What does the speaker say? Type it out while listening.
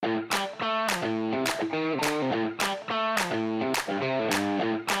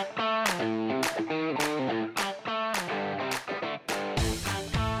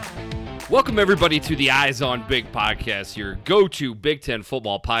Welcome, everybody, to the Eyes on Big podcast, your go-to Big Ten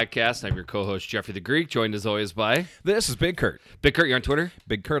football podcast. I'm your co-host, Jeffrey the Greek, joined as always by... This is Big Kurt. Big Kurt, you're on Twitter?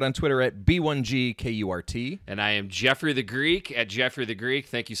 Big Kurt on Twitter at B1GKURT. And I am Jeffrey the Greek at Jeffrey the Greek.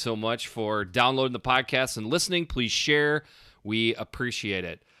 Thank you so much for downloading the podcast and listening. Please share. We appreciate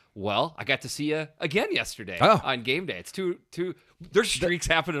it. Well, I got to see you again yesterday on game day. It's two. There's streaks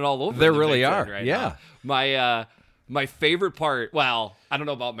happening all over. There the really Big Ten are. right Yeah. now. My favorite part, well, I don't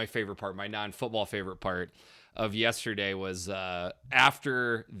know about my favorite part, my non-football favorite part of yesterday was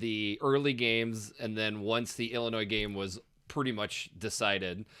after the early games and then once the Illinois game was pretty much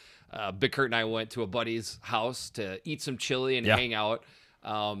decided, Big Kurt and I went to a buddy's house to eat some chili and hang out.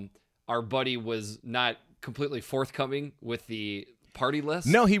 Our buddy was not completely forthcoming with the party list.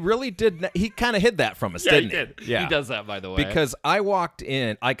 No, he really did. He kind of hid that from us, didn't he? Did. Yeah, he does that, by the way. Because I walked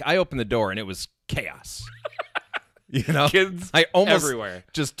in, I opened the door and it was chaos. You know, Kids I almost everywhere.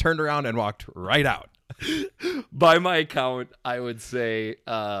 Just turned around and walked right out. By my account, I would say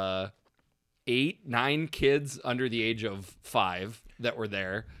 8, 9 kids under the age of 5 that were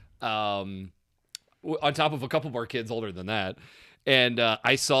there, on top of a couple more kids older than that. And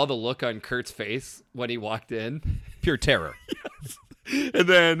I saw the look on Kurt's face when he walked in. Pure terror. Yes. And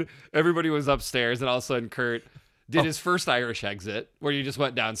then everybody was upstairs, and all of a sudden Kurt did his first Irish exit, where you just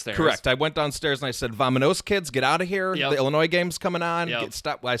went downstairs. Correct. I went downstairs and I said, "Vamonos, kids, get out of here. Yep. The Illinois game's coming on. Yep.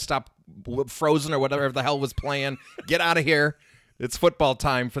 I stopped Frozen or whatever the hell was playing. Get out of here. It's football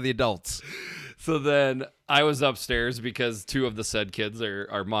time for the adults." So then I was upstairs because 2 of the said kids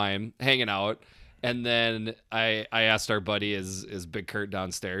are mine, hanging out. And then I asked our buddy, is Big Kurt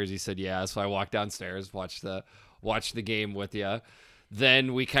downstairs? He said, yeah. So I walked downstairs, watched the game with you.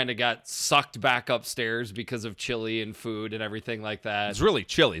 Then we kind of got sucked back upstairs because of chili and food and everything like that. It's really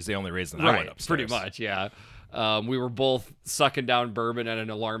chilly is the only reason I went upstairs. Pretty much, yeah. We were both sucking down bourbon at an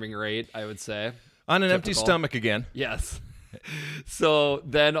alarming rate, I would say. On an Typical. empty stomach again. Yes. So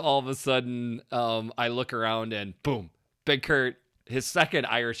then all of a sudden, I look around and boom, Big Kurt, his second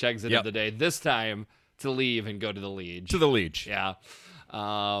Irish exit of the day, this time to leave and go to the Liege. To the Liege. Yeah.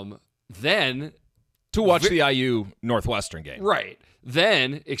 Then... To watch the IU Northwestern game. Right.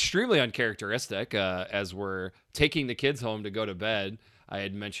 Then, extremely uncharacteristic, as we're taking the kids home to go to bed, I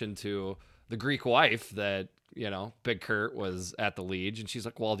had mentioned to the Greek wife that, Big Kurt was at the Liege, and she's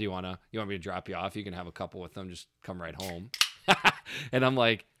like, well, you want me to drop you off? You can have a couple with them. Just come right home. And I'm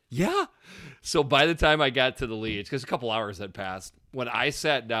like, yeah. So by the time I got to the Liege, because a couple hours had passed, when I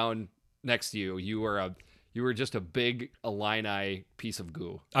sat down next to you, you were just a big Illini piece of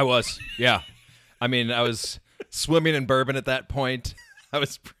goo. I was, yeah. I mean, I was swimming in bourbon at that point. I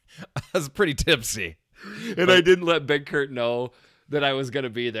was pretty tipsy. And I didn't let Big Kurt know that I was going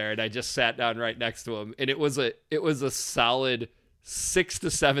to be there, and I just sat down right next to him. And it was a solid 6 to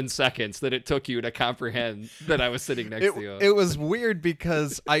 7 seconds that it took you to comprehend that I was sitting next to you. It was weird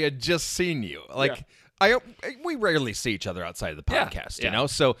because I had just seen you. We rarely see each other outside of the podcast, you know?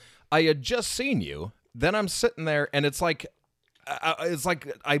 So I had just seen you. Then I'm sitting there, and it's like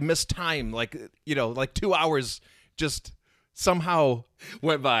I missed time, 2 hours just somehow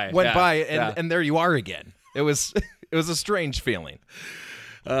went by, and there you are again. It was a strange feeling.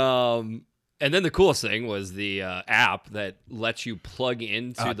 And then the coolest thing was the app that lets you plug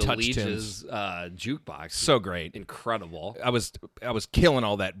into the Liege's jukebox. So great, incredible. I was killing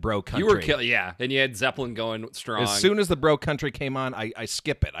all that bro country. You were killing, and you had Zeppelin going strong. As soon as the bro country came on, I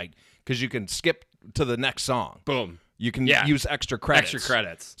skip it, because you can skip to the next song. Boom. You can use extra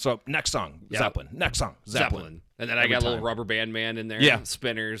credits. So next song, Zeppelin. Next song, Zeppelin. And then I got a little Rubber Band Man in there. Yeah.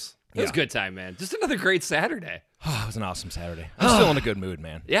 Spinners. It was a good time, man. Just another great Saturday. It was an awesome Saturday. I'm still in a good mood,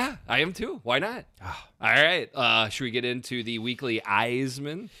 man. Yeah, I am too. Why not? All right. Should we get into the weekly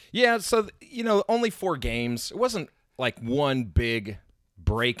Eisman? Yeah, so, only 4 games. It wasn't like one big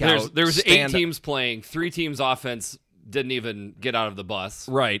breakout. There was 8 teams playing. 3 teams offense didn't even get out of the bus.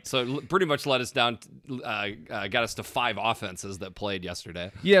 Right. So it pretty much let us down, got us to 5 offenses that played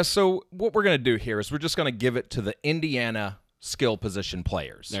yesterday. Yeah, so what we're going to do here is we're just going to give it to the Indiana skill position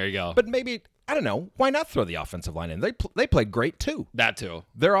players. There you go. But maybe, I don't know, why not throw the offensive line in? They played great too. That too.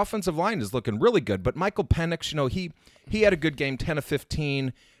 Their offensive line is looking really good, but Michael Penix, he had a good game, 10 of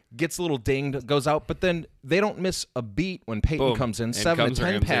 15, gets a little dinged, goes out, but then they don't miss a beat when Peyton comes in. 7 of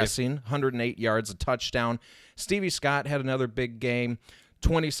 10 passing, 108 yards, a touchdown. Stevie Scott had another big game,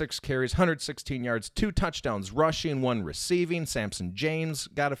 26 carries, 116 yards, 2 touchdowns rushing, 1 receiving. Samson James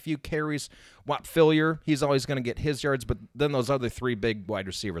got a few carries. Watt Fillier, he's always going to get his yards, but then those other 3 big wide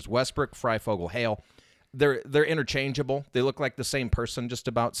receivers, Westbrook, Freifogel, Hale, they're interchangeable. They look like the same person, just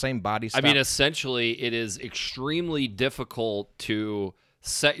about same body style. I mean, essentially, it is extremely difficult to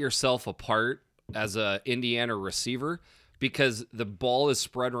set yourself apart as a Indiana receiver because the ball is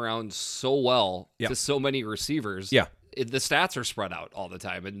spread around so well to so many receivers. Yeah. The stats are spread out all the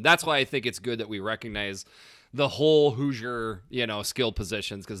time. And that's why I think it's good that we recognize the whole Hoosier, skill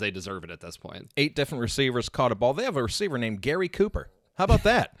positions because they deserve it at this point. 8 different receivers caught a ball. They have a receiver named Gary Cooper. How about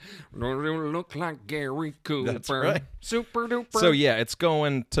that? Look like Gary Cooper. That's right. Super duper. So, yeah, it's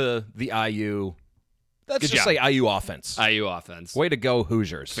going to the IU. Let's just say IU offense. IU offense. Way to go,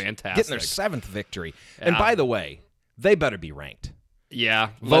 Hoosiers. Fantastic. Getting their 7th victory. Yeah. And by the way, they better be ranked. Yeah.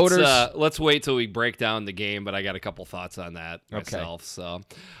 Voters. Let's wait till we break down the game, but I got a couple thoughts on that myself. So,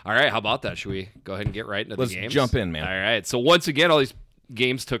 all right. How about that? Should we go ahead and get right into the games? Let's jump in, man. All right. So, once again, all these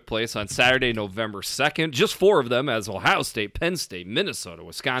games took place on Saturday, November 2nd. Just 4 of them, as Ohio State, Penn State, Minnesota,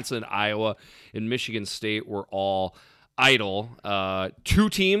 Wisconsin, Iowa, and Michigan State were all idle. 2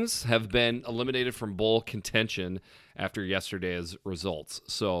 teams have been eliminated from bowl contention after yesterday's results.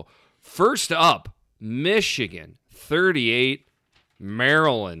 So, first up, Michigan, 38,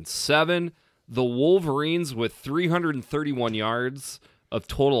 Maryland, 7. The Wolverines with 331 yards of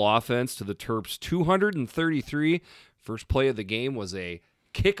total offense to the Terps, 233. First play of the game was a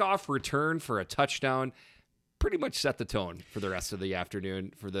kickoff return for a touchdown. Pretty much set the tone for the rest of the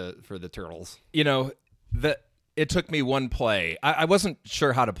afternoon for the Turtles. It took me one play. I wasn't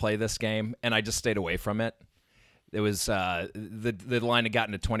sure how to play this game, and I just stayed away from it. It was the line had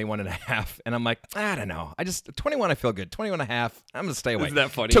gotten to 21.5, and I'm like, I don't know. 21, I feel good. 21.5, I'm going to stay away. Isn't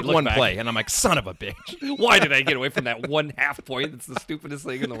that funny? Took one play, and I'm like, son of a bitch. Why did I get away from that 1/2 point? It's the stupidest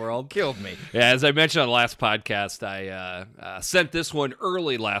thing in the world. Killed me. Yeah, as I mentioned on the last podcast, I sent this one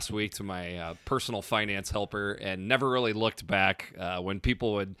early last week to my personal finance helper and never really looked back when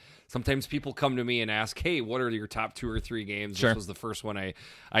sometimes people come to me and ask, hey, what are your top 2 or 3 games? Sure. This was the first one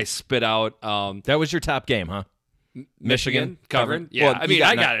I spit out. That was your top game, huh? Michigan covering. Yeah, well,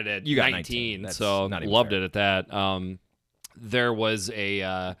 I got it at 19, so loved fair. it at that. There was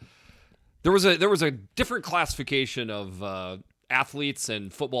a different classification of athletes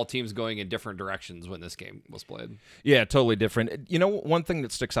and football teams going in different directions when this game was played. Yeah, totally different. One thing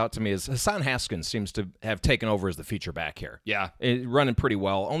that sticks out to me is Hassan Haskins seems to have taken over as the feature back here. Yeah. Running pretty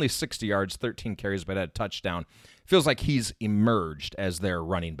well. Only 60 yards, 13 carries, but had a touchdown. Feels like he's emerged as their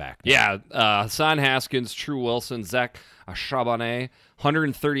running back now. Yeah, Hassan Haskins, True Wilson, Zach Charbonnet,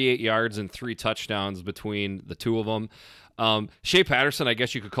 138 yards and 3 touchdowns between the 2 of them. Shea Patterson, I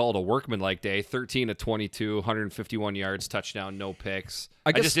guess you could call it a workman-like day, 13 of 22, 151 yards, touchdown, no picks.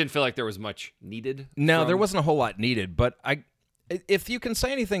 I just didn't feel like there was much needed. No, there wasn't a whole lot needed, but if you can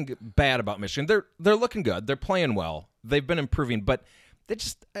say anything bad about Michigan, they're looking good. They're playing well. They've been improving, but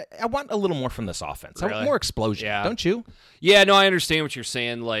I want a little more from this offense. Really? I want more explosion, don't you? Yeah, no, I understand what you're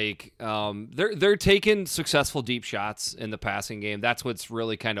saying. Like, they're taking successful deep shots in the passing game. That's what's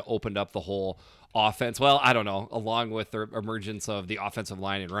really kind of opened up the whole offense. Well, I don't know, along with the emergence of the offensive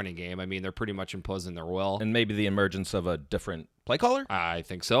line and running game. I mean, they're pretty much imposing their will. And maybe the emergence of a different play caller? I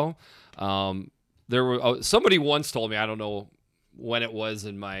think so. Somebody once told me, I don't know when it was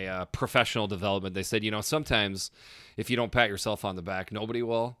in my professional development, they said, sometimes if you don't pat yourself on the back, nobody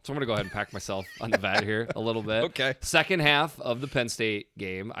will. So I'm going to go ahead and pat myself on the back here a little bit. Okay. Second half of the Penn State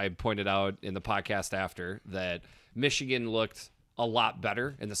game, I pointed out in the podcast after that Michigan looked a lot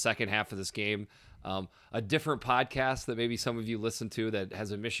better in the second half of this game. A different podcast that maybe some of you listen to that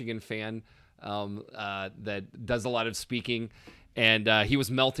has a Michigan fan that does a lot of speaking. And he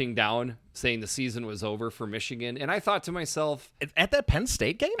was melting down, saying the season was over for Michigan. And I thought to myself... At that Penn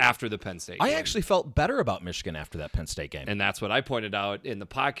State game? After the Penn State game. I actually felt better about Michigan after that Penn State game. And that's what I pointed out in the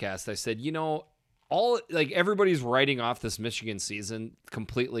podcast. I said, everybody's writing off this Michigan season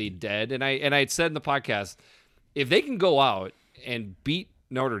completely dead. And I had said in the podcast, if they can go out and beat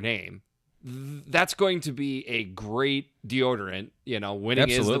Notre Dame, that's going to be a great deodorant. Winning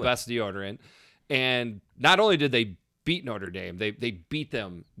Absolutely. Is the best deodorant. And not only did they beat Notre Dame, they beat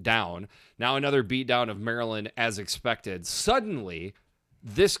them down. Now another beatdown of Maryland as expected. Suddenly,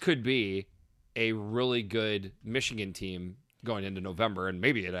 this could be a really good Michigan team going into November, and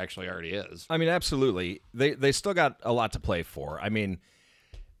maybe it actually already is. I mean, absolutely. They still got a lot to play for. I mean,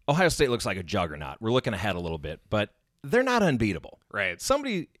 Ohio State looks like a juggernaut. We're looking ahead a little bit, but they're not unbeatable. Right. They're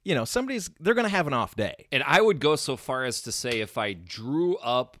going to have an off day. And I would go so far as to say if I drew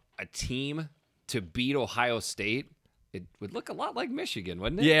up a team to beat Ohio State, it would look a lot like Michigan,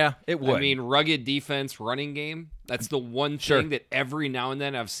 wouldn't it? Yeah, it would. I mean, rugged defense, running game. That's the one thing that every now and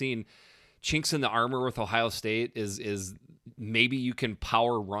then I've seen chinks in the armor with Ohio State is maybe you can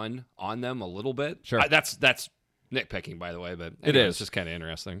power run on them a little bit. Sure. That's nitpicking, by the way, but anyway, it is. It's just kind of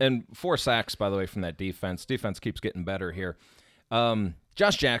interesting. And 4 sacks, by the way, from that defense. Defense keeps getting better here.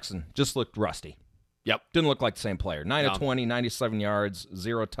 Josh Jackson just looked rusty. Yep. Didn't look like the same player. 9 of 20, 97 yards,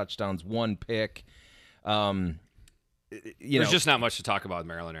 0 touchdowns, 1 pick. There's just not much to talk about in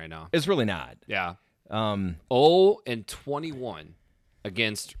Maryland right now. It's really not. Yeah. 0-21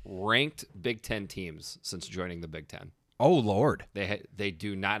 against ranked Big Ten teams since joining the Big Ten. Oh, Lord. They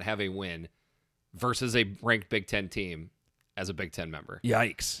do not have a win versus a ranked Big Ten team as a Big Ten member.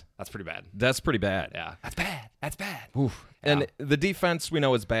 Yikes. That's pretty bad. That's pretty bad. Yeah. That's bad. That's bad. Oof. Yeah. And the defense we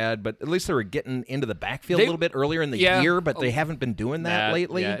know is bad, but at least they were getting into the backfield a little bit earlier in the year, but they haven't been doing that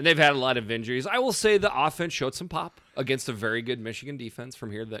lately. Yeah, and they've had a lot of injuries. I will say the offense showed some pop against a very good Michigan defense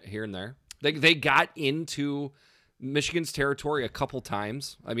from here and there. They got into Michigan's territory a couple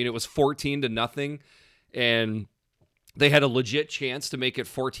times. I mean, it was 14-0, and they had a legit chance to make it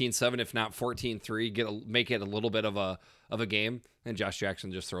 14-7, if not 14-3, make it a little bit of a game. And Josh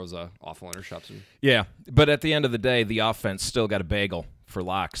Jackson just throws a awful interception. Yeah, but at the end of the day, the offense still got a bagel for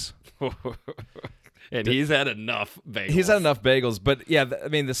locks. And he's had enough bagels. He's had enough bagels, but yeah, I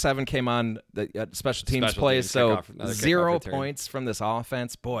mean, the 7 came on the special teams plays, so 0 points from this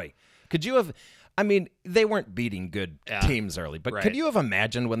offense. Boy, could you have? I mean, they weren't beating good teams early, but could you have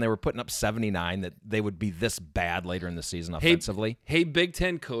imagined when they were putting up 79 that they would be this bad later in the season offensively? Hey, Big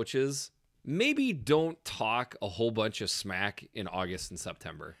Ten coaches, maybe don't talk a whole bunch of smack in August and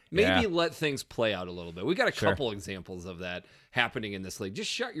September. Maybe let things play out a little bit. We got a couple examples of that happening in this league.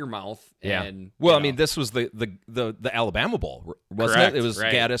 Just shut your mouth. And well, I mean, this was the Alabama Bowl, wasn't Correct, it? It was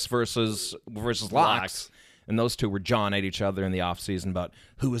Gaddis versus Locks. And those two were jawing at each other in the offseason about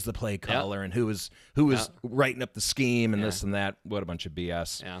who was the play caller and who was writing up the scheme and this and that. What a bunch of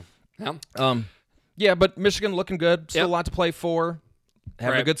BS. Yeah. But Michigan looking good. Still a lot to play for.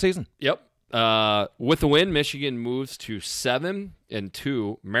 Having a good season. Yep. With the win, Michigan moves to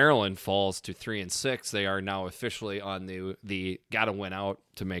 7-2. Maryland falls to 3-6. They are now officially on the gotta win out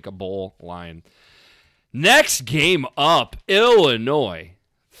to make a bowl line. Next game up, Illinois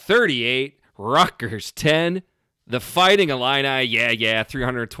 38. Rutgers 10. The Fighting Illini,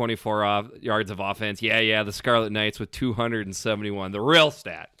 324 yards of offense. The Scarlet Knights with 271. The real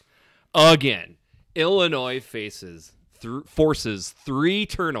stat. Again, Illinois forces 3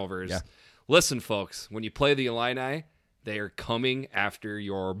 turnovers. Yeah. Listen, folks, when you play the Illini, they are coming after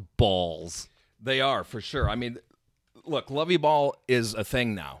your balls. They are, for sure. I mean, look, Lovey Ball is a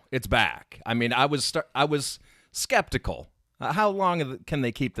thing now. It's back. I mean, I was skeptical. How long can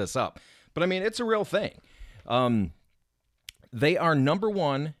they keep this up? But, I mean, it's a real thing. They are number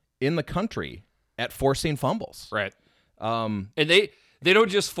 1 in the country at forcing fumbles. Right. And they don't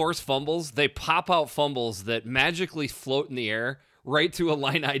just force fumbles. They pop out fumbles that magically float in the air right to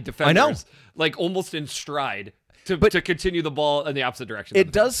Illini defenders. I know. Like almost in stride to continue the ball in the opposite direction.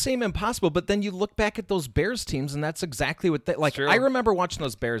 It does seem impossible, but then you look back at those Bears teams, and that's exactly what they like. I remember watching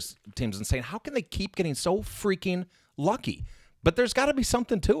those Bears teams and saying, how can they keep getting so freaking lucky? But there's got to be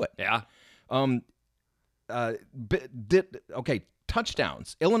something to it. Yeah.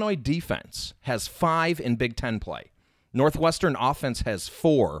 Touchdowns. Illinois defense has 5 in Big Ten play. Northwestern offense has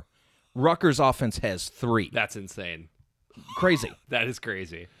 4. Rutgers offense has 3. That's insane. Crazy. That is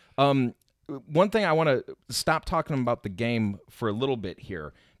crazy. One thing I want to stop talking about the game for a little bit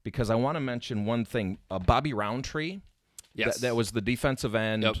here because I want to mention one thing. Bobby Roundtree, that was the defensive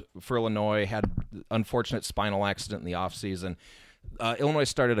end for Illinois, had unfortunate spinal accident in the offseason. Illinois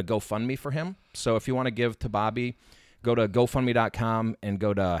started a GoFundMe for him. So if you want to give to Bobby, go to GoFundMe.com and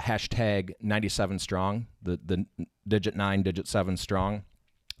go to hashtag 97strong, the digit 9, digit 7 strong,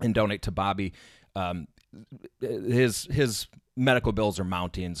 and donate to Bobby. His medical bills are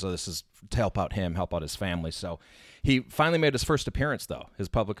mounting, so this is to help out him, help out his family. So he finally made his first appearance, though, his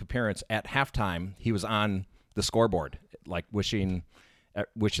public appearance. At halftime, he was on the scoreboard, like wishing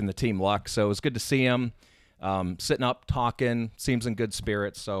the team luck. So it was good to see him. Sitting up, talking, seems in good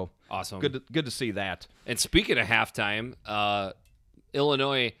spirits. So awesome. Good to see that. And speaking of halftime,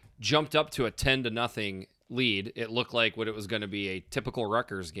 Illinois jumped up to a 10-0 lead. It looked like what it was going to be a typical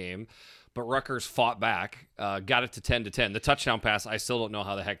Rutgers game, but Rutgers fought back, got it to 10-10. The touchdown pass, I still don't know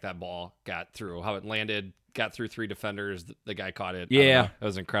how the heck that ball got through, how it landed, got through 3 defenders. The guy caught it. Yeah. It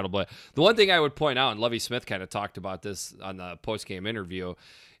was incredible. The one thing I would point out, and Lovie Smith kind of talked about this on the post-game interview,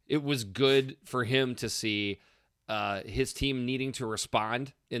 it was good for him to see his team needing to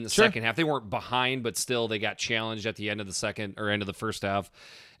respond in the second half. They weren't behind, but still they got challenged at the end of the first half.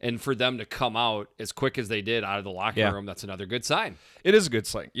 And for them to come out as quick as they did out of the locker room, that's another good sign. It is a good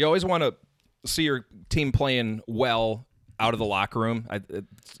sign. You always want to see your team playing well out of the locker room. It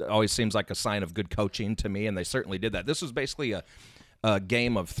always seems like a sign of good coaching to me, and they certainly did that. This was basically a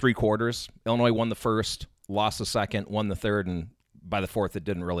game of 3 quarters. Illinois won the first, lost the second, won the third, and by the fourth, it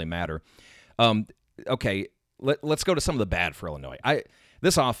didn't really matter. Okay, let's go to some of the bad for Illinois.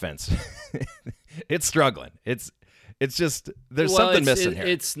 This offense, it's struggling. It's just there's something missing here.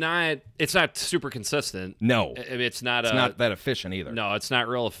 It's not super consistent. No, it's not that efficient either. No, it's not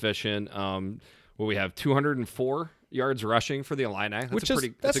real efficient. We have 204 yards rushing for the Illini. That's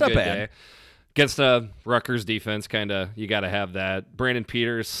a good day. Against Rutgers defense, you got to have that. Brandon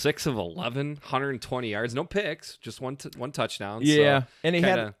Peters, 6 of 11, 120 yards, no picks, just one touchdown. Yeah, so and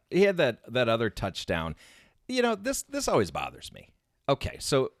he had that other touchdown. This always bothers me. Okay,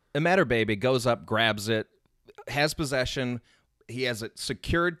 so Immatter Baby goes up, grabs it, has possession. He has it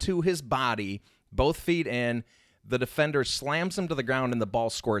secured to his body, both feet in. The defender slams him to the ground, and the ball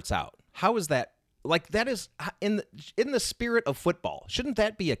squirts out. How is that? Like, that is in the spirit of football. Shouldn't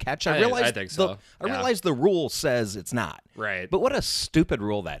that be a catch? I think so. I realize the rule says it's not. Right. But what a stupid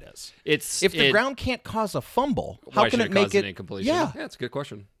rule that is. If the ground can't cause a fumble, how can it make it? Incompletion? Yeah, that's a good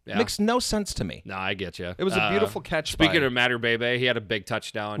question. Yeah. Makes no sense to me. No, I get you. It was a beautiful catch. Speaking of Matter Bebe, he had a big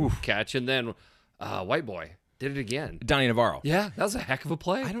touchdown catch, and then White Boy did it again. Donnie Navarro. Yeah, that was a heck of a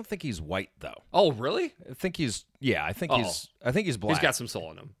play. I don't think he's white though. Oh, really? I think he's black. He's got some soul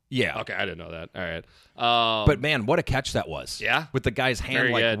in him. Yeah. Okay, I didn't know that. All right. But man, what a catch that was. Yeah. With the guy's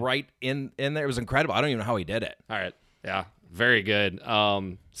hand right in there. It was incredible. I don't even know how he did it. All right. Yeah. Very good.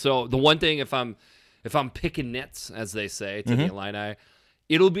 So the one thing, if I'm picking nits, as they say, to the Illini,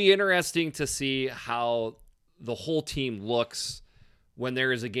 it'll be interesting to see how the whole team looks when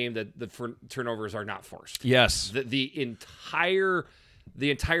there is a game that the turnovers are not forced. Yes. The entire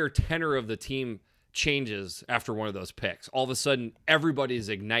tenor of the team changes after one of those picks. All of a sudden, everybody's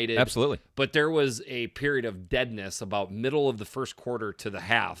ignited. Absolutely. But there was a period of deadness about middle of the first quarter to the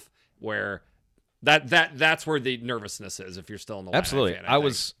half where that's where the nervousness is if you're still in the Absolutely. fan,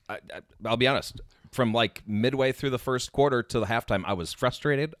 I'll be honest. From like midway through the first quarter to the halftime, I was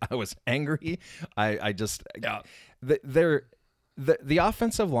frustrated. I was angry. The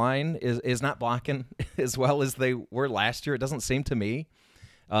offensive line is not blocking as well as they were last year. It doesn't seem to me.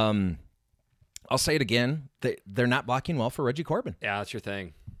 I'll say it again. They're not blocking well for Reggie Corbin. Yeah, that's your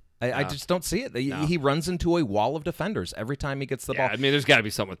thing. I just don't see it. He runs into a wall of defenders every time he gets the ball. I mean, there's got to be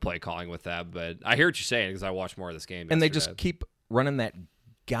something with play calling with that, but I hear what you're saying because I watched more of this game. And they just keep running that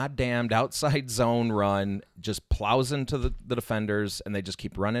goddamned outside zone run, just plows into the defenders, and they just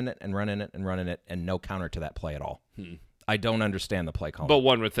keep running it and running it and running it, and no counter to that play at all. I don't understand the play calling. But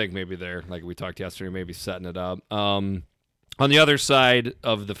one would think maybe they're, like we talked yesterday, maybe setting it up. On the other side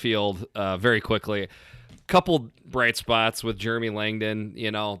of the field, very quickly, couple bright spots with Jeremy Langdon,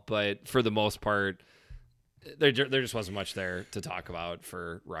 but for the most part, there just wasn't much there to talk about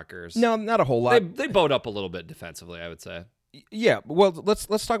for Rutgers. No, not a whole lot. They bowed up a little bit defensively, I would say. Yeah, well, let's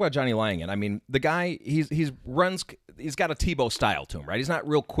talk about Johnny Langan. I mean, the guy he's got a Tebow style to him, right? He's not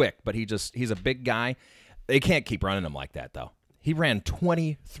real quick, but he's a big guy. They can't keep running him like that, though. He ran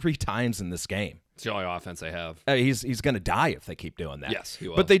 23 times in this game. It's the only offense they have. He's going to die if they keep doing that. Yes, he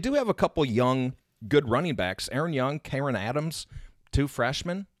will. But they do have a couple young, good running backs. Aaron Young, Karen Adams, 2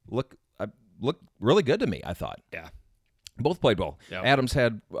 freshmen look really good to me, I thought. Yeah. Both played well. Yep. Adams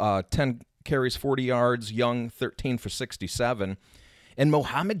had 10 carries, 40 yards. Young, 13 for 67. And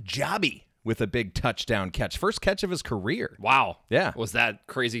Mohamed Jabi with a big touchdown catch. First catch of his career. Wow. Yeah. Was that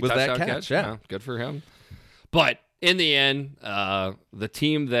crazy touchdown catch? Yeah. Good for him. But in the end, the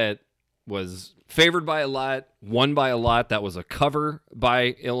team that was favored by a lot, won by a lot, that was a cover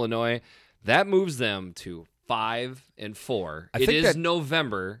by Illinois, that moves them to 5-4. It is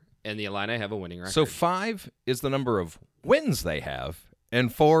November, and the Illini have a winning record. So 5 is the number of wins they have,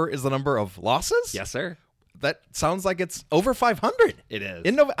 and 4 is the number of losses? Yes, sir. That sounds like it's over 500. It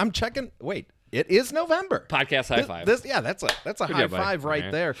is. I'm checking. Wait, it is November. Podcast high five. That's a high five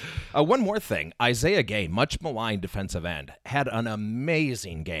right there. One more thing. Isaiah Gay, much maligned defensive end, had an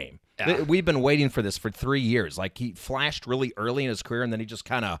amazing game. Yeah. We've been waiting for this for 3 years. Like, he flashed really early in his career, and then he just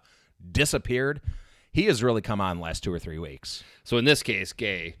kind of disappeared. He has really come on the last 2 or 3 weeks. So in this case,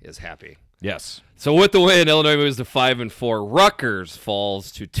 Gay is happy. Yes. So with the win, Illinois moves to 5-4. Rutgers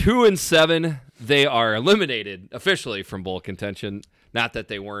falls to 2-7. They are eliminated officially from bowl contention. Not that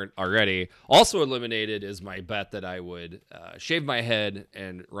they weren't already. Also eliminated is my bet that I would shave my head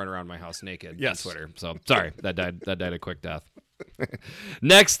and run around my house naked on Twitter. So sorry, that died a quick death.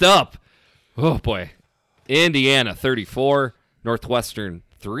 Next up, oh boy, Indiana 34, Northwestern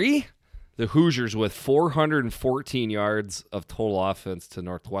 3. The Hoosiers with 414 yards of total offense to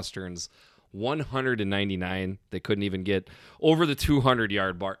Northwestern's 199. They couldn't even get over the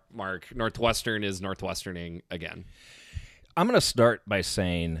 200-yard mark. Northwestern is Northwesterning again. I'm going to start by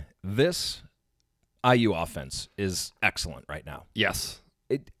saying this IU offense is excellent right now. Yes.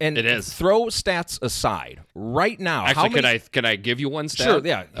 It is. Throw stats aside. Right now, actually, can I give you one stat? Sure,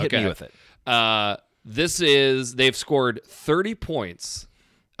 yeah. Hit me with it. They've scored 30 points,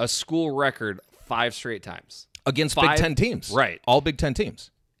 a school record 5 straight times. Against Big Ten teams. Right. All Big Ten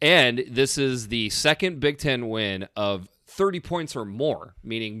teams. And this is the second Big Ten win of 30 points or more,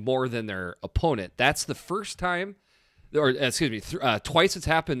 meaning more than their opponent. That's the first time, twice it's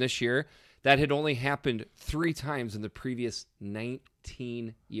happened this year. That had only happened 3 times in the previous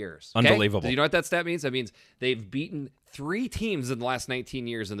 19 years. Okay? Unbelievable. Do you know what that stat means? That means they've beaten 3 teams in the last 19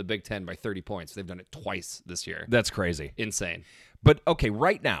 years in the Big Ten by 30 points. They've done it twice this year. That's crazy. Insane. But, okay,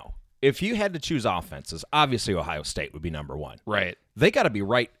 right now, if you had to choose offenses, obviously Ohio State would be number 1. Right. They got to be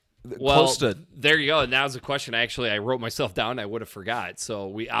right well, close to. There you go. And that was a question I wrote myself down. I would have forgot. So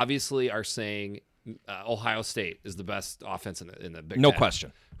we obviously are saying Ohio State is the best offense in the Big Ten. No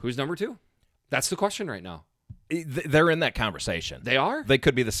question. Who's number 2? That's the question right now. They're in that conversation. They are? They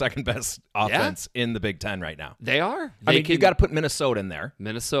could be the second best offense in the Big Ten right now. They are. You got to put Minnesota in there.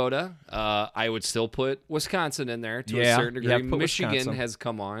 Minnesota. I would still put Wisconsin in there to a certain degree. Michigan Wisconsin. has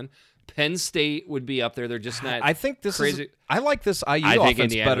come on. Penn State would be up there. They're just not. I think this crazy. I like this IU I think offense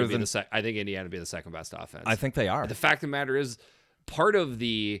Indiana better would be than. I think Indiana would be the second best offense. I think they are. The fact of the matter is, part of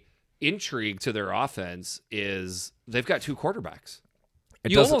the intrigue to their offense is they've got 2 quarterbacks.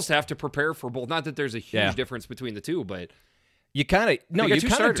 You almost have to prepare for both. Not that there's a huge difference between the two, but you kind of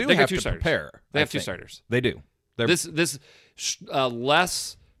do have to prepare. They have 2 starters. They do. This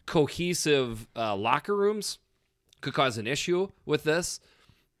less cohesive locker rooms could cause an issue with this.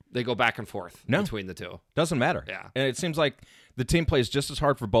 They go back and forth between the 2. Doesn't matter. Yeah. And it seems like the team plays just as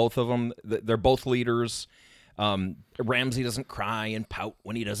hard for both of them. They're both leaders. Ramsey doesn't cry and pout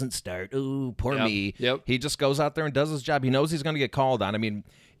when he doesn't start. Ooh, poor me. Yep. He just goes out there and does his job. He knows he's going to get called on. I mean,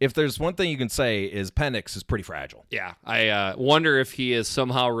 if there's one thing you can say is Penix is pretty fragile. Yeah. I wonder if he is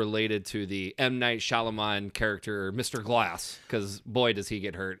somehow related to the M. Night Shyamalan character, Mr. Glass, because, boy, does he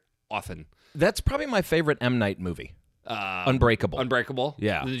get hurt often. That's probably my favorite M. Night movie. Unbreakable. Unbreakable.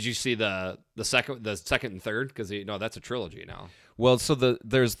 Yeah. Did you see the second and third? Because that's a trilogy now. Well, so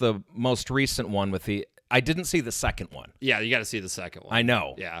there's the most recent one with the. I didn't see the second one. Yeah, you got to see the second one. I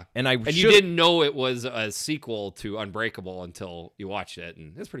know. Yeah, and you didn't know it was a sequel to Unbreakable until you watched it,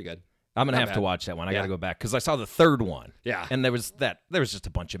 and it's pretty good. I'm gonna have to watch that one. I got to go back because I saw the third one. Yeah, and there was just a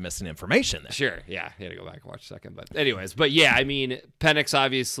bunch of missing information there. Sure. Yeah, you got to go back and watch the second. But anyways, yeah, I mean, Penix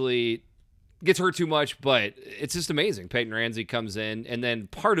obviously gets hurt too much, but it's just amazing. Peyton Ramsey comes in, and then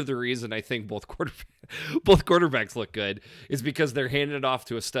part of the reason I think both quarterbacks look good is because they're handing it off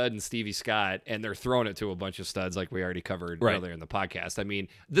to a stud and Stevie Scott, and they're throwing it to a bunch of studs like we already covered earlier in the podcast. I mean,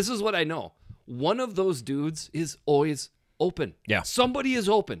 this is what I know. One of those dudes is always open. Yeah. Somebody is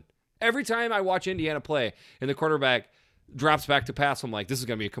open. Every time I watch Indiana play and the quarterback drops back to pass, I'm like, this is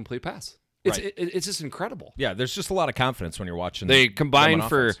going to be a complete pass. It's just incredible. Yeah, there's just a lot of confidence when you're watching. They combined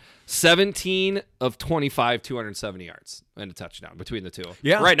for 17 of 25, 270 yards and a touchdown between the 2.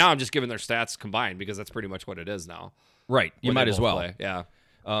 Yeah. Right now, I'm just giving their stats combined because that's pretty much what it is now. Right. You might as well. Play. Yeah.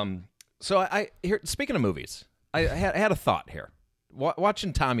 So speaking of movies, I had a thought here.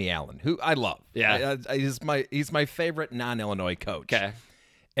 Watching Tommy Allen, who I love. Yeah. He's my favorite non-Illinois coach. Okay.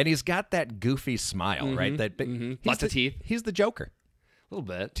 And he's got that goofy smile, right? Lots of teeth. He's the Joker. A little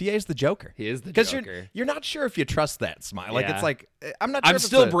bit. TA's the Joker. He is the Joker. Because you're not sure if you trust that smile. Like, it's like, I'm not sure. I'm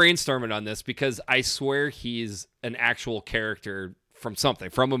still brainstorming on this because I swear he's an actual character from something,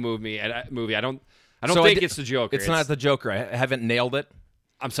 from a movie. I don't think it's the Joker. It's not the Joker. I haven't nailed it.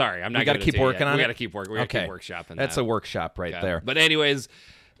 I'm sorry. I'm not. We got to keep working on it. We got to keep working. We got to keep workshopping. That's a workshop right there. But anyways,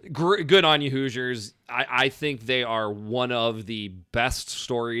 good on you, Hoosiers. I think they are one of the best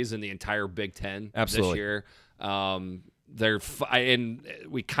stories in the entire Big Ten this year. And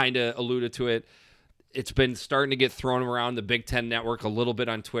we kind of alluded to it. It's been starting to get thrown around the Big Ten Network a little bit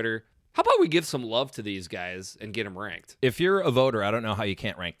on Twitter. How about we give some love to these guys and get them ranked? If you're a voter, I don't know how you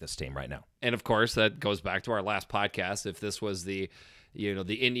can't rank this team right now. And of course, that goes back to our last podcast. If this was the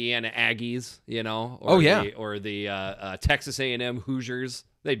Indiana Aggies, or the Texas A&M Hoosiers,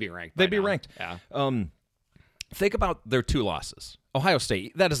 they'd be ranked. They'd be ranked. Yeah. Think about their 2 losses. Ohio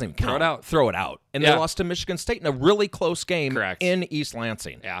State, that doesn't even count. Throw it out. And they lost to Michigan State in a really close game in East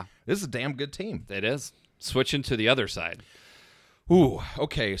Lansing. Yeah. This is a damn good team. It is. Switching to the other side. Ooh,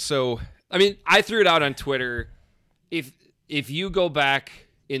 okay. So, I mean, I threw it out on Twitter. If you go back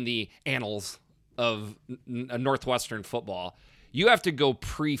in the annals of Northwestern football, you have to go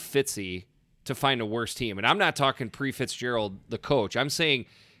pre-Fitzy to find a worse team. And I'm not talking pre-Fitzgerald, the coach. I'm saying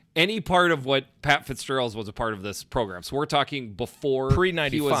any part of what Pat Fitzgerald was a part of this program. So we're talking before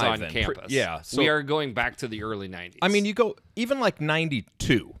pre-95 he was on then. campus. So we are going back to the early 90s. I mean, you go even like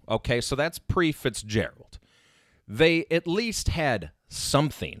 92, okay? So that's pre-Fitzgerald. They at least had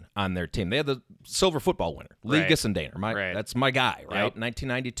something on their team. They had the silver football winner, Lee Gissendaner. That's my guy, right? Yep.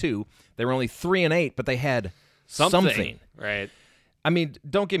 1992. They were only 3-8, but they had something. Right. I mean,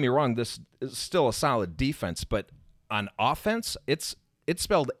 don't get me wrong. This is still a solid defense, but on offense, it's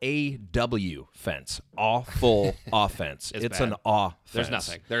spelled A-W fence. Awful offense. It's bad. an offense. There's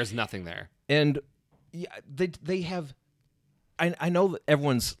nothing. There's nothing there. And yeah, they have. I know that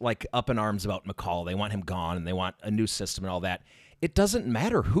everyone's like up in arms about McCall. They want him gone, and they want a new system and all that. It doesn't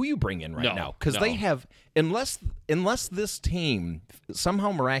matter who you bring in now because they have unless this team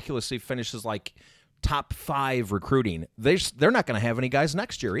somehow miraculously finishes like top 5 recruiting, they're not going to have any guys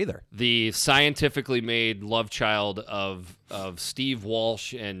next year either. The scientifically made love child of Steve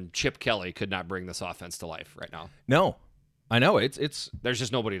Walsh and Chip Kelly could not bring this offense to life right now. No, I know it's there's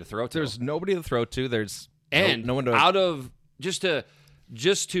just nobody to throw to. There's nobody to throw to. There's no one to out of just to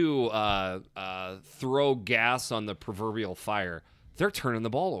throw gas on the proverbial fire. They're turning the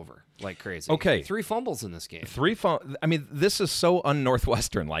ball over like crazy. Okay. 3 fumbles in this game. I mean, this is so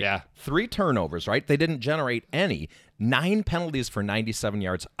un-Northwestern. Like, 3 turnovers, right? They didn't generate any. 9 penalties for 97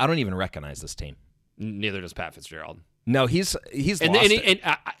 yards. I don't even recognize this team. Neither does Pat Fitzgerald. No, he's and, lost and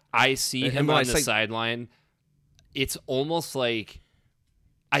I see him on the sideline. It's almost like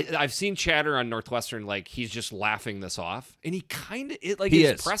I've seen chatter on Northwestern like he's just laughing this off, and he kind of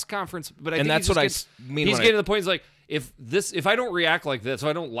his press conference. But I think that's what I mean. He's getting to the point. He's like, if I don't react like this, if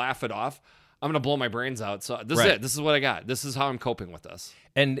I don't laugh it off, I'm gonna blow my brains out. So this is it. This is what I got. This is how I'm coping with this.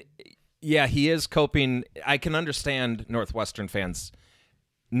 And yeah, he is coping. I can understand Northwestern fans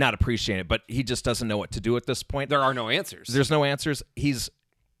not appreciating it, but he just doesn't know what to do at this point. There are no answers. There's no answers. He's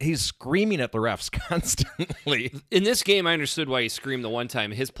screaming at the refs constantly. In this game, I understood why he screamed the one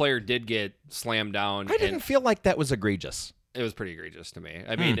time. His player did get slammed down. I didn't feel like that was egregious. It was pretty egregious to me.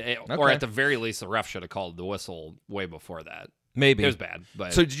 I mean, or at the very least, the ref should have called the whistle way before that. Maybe. It was bad.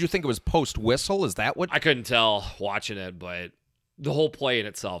 But so did you think it was post-whistle? Is that what? I couldn't tell watching it, but the whole play in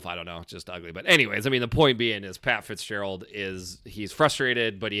itself, I don't know, just ugly. But anyways, I mean, the point being is Pat Fitzgerald he's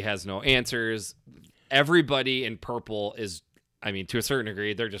frustrated, but he has no answers. Everybody in purple is, I mean, to a certain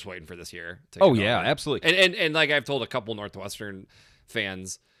degree, they're just waiting for this year. Absolutely. And like I've told a couple Northwestern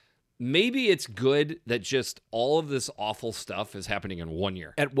fans, maybe it's good that just all of this awful stuff is happening in 1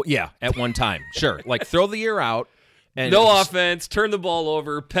 year. At one time. Sure. Like throw the year out. And no offense, turn the ball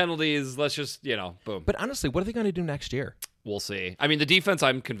over, penalties, let's just, boom. But honestly, what are they going to do next year? We'll see. I mean, the defense,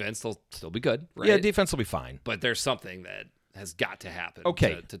 I'm convinced they'll still be good, right? Yeah, defense will be fine. But there's something that has got to happen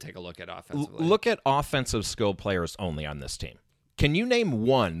to take a look at offensively. Look at offensive skill players only on this team. Can you name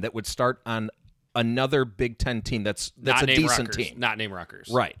one that would start on another Big Ten team that's a decent team? Not name Rutgers.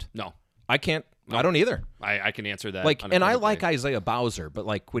 Right. No. I can't. No. I don't either. I can answer that. And I like Isaiah Bowser, but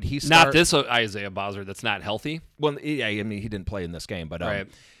like, would he start? Not this Isaiah Bowser that's not healthy. Well, yeah, I mean, he didn't play in this game, but right.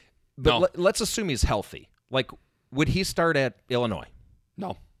 But let's assume he's healthy. Like, would he start at Illinois?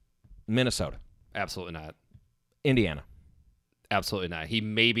 No. Minnesota? Absolutely not. Indiana? Absolutely not. He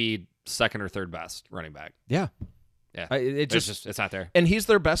may be second or third best running back. Yeah. Yeah. It's not there. And he's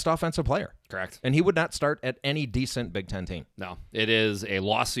their best offensive player. Correct. And he would not start at any decent Big Ten team. No. It is a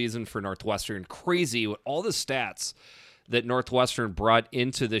lost season for Northwestern. Crazy with all the stats that Northwestern brought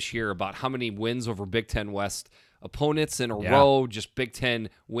into this year about how many wins over Big Ten West opponents in a row, just Big Ten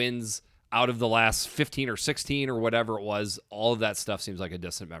wins out of the last 15 or 16 or whatever it was. All of that stuff seems like a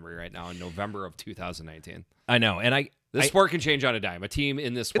distant memory right now in November of 2019. I know. And this sport can change on a dime. A team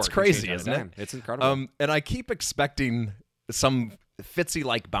in this sport it's crazy, can change on a dime. Isn't it? It's incredible. And I keep expecting some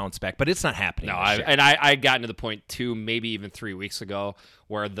Fitzy-like bounce back, but it's not happening. No, I got to the point 2, maybe even 3 weeks ago,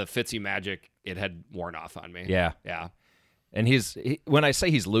 where the Fitzy magic, it had worn off on me. Yeah. Yeah. And when I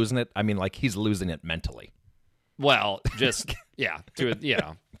say he's losing it, I mean like he's losing it mentally. Well, just, yeah.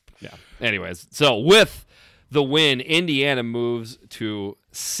 Yeah. Anyways, so with the win, Indiana moves to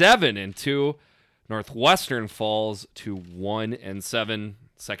 7-2. Northwestern falls to 1-7.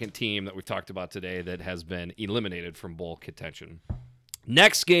 Second team that we've talked about today that has been eliminated from bowl contention.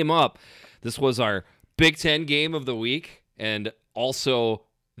 Next game up, this was our Big Ten game of the week and also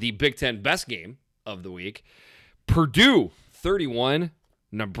the Big Ten best game of the week. Purdue 31,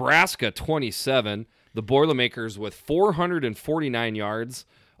 Nebraska 27. The Boilermakers with 449 yards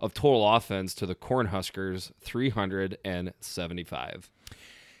of total offense to the Cornhuskers 375.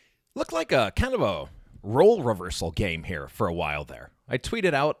 Looked like a kind of a role reversal game here for a while there. I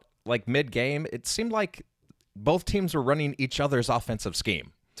tweeted out like mid-game, it seemed like both teams were running each other's offensive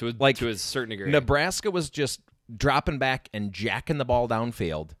scheme. to a certain degree. Nebraska was just dropping back and jacking the ball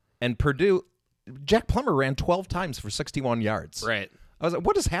downfield, and Purdue, Jack Plummer ran 12 times for 61 yards. Right. I was like,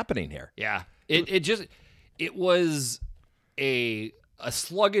 what is happening here? Yeah. It was a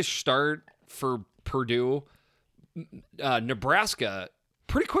sluggish start for Purdue. Nebraska,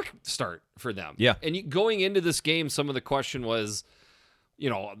 pretty quick start for them. Yeah. And going into this game, some of the question was, a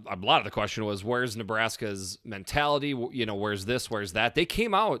lot of the question was, where's Nebraska's mentality? Where's this? Where's that? They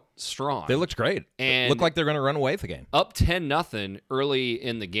came out strong. They looked great. And looked like they're going to run away with the game. Up 10-0 early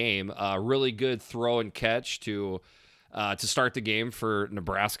in the game. Really good throw and catch to start the game for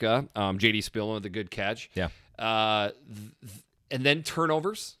Nebraska. J.D. Spielman with a good catch. Yeah. And then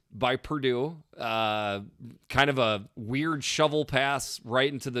turnovers by Purdue. Kind of a weird shovel pass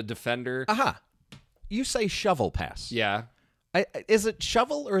right into the defender. Aha. You say shovel pass. Yeah. Is it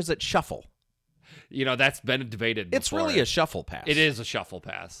shovel or is it shuffle? That's been debated before. It's really a shuffle pass. It is a shuffle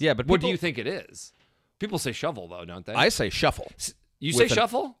pass. Yeah, but what do you think it is? People say shovel, though, don't they? I say shuffle. You say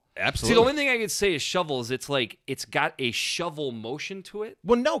shuffle? Absolutely. See, the only thing I could say is shovel is it's got a shovel motion to it.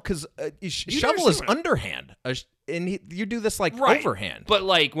 Well, no, because shovel is underhand. And you do this overhand. But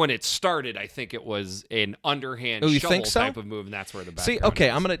when it started, I think it was an underhand shovel type of move, and that's where the background See, okay,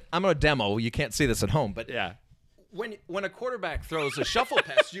 is. I'm gonna demo. You can't see this at home, but yeah. When a quarterback throws a shuffle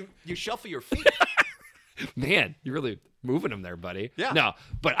pass, you shuffle your feet. Man, you're really moving them there, buddy. Yeah. No,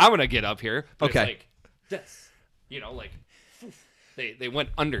 but I'm gonna get up here. But okay. It's this. They went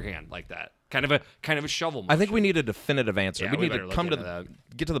underhand like that. Kind of a shovel motion. I think we need a definitive answer. Yeah, we need to come to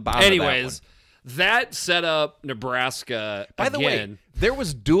get to the bottom. Anyways, of that set up Nebraska. By the way, there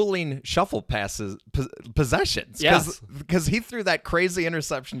was dueling shuffle passes possessions. Yes, because he threw that crazy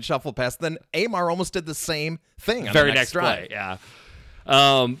interception shuffle pass. Then Amar almost did the same thing. On Very the next drive. play.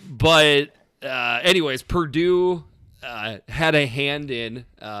 Yeah. Anyways, Purdue had a hand in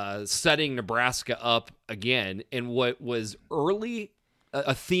setting Nebraska up again, and what was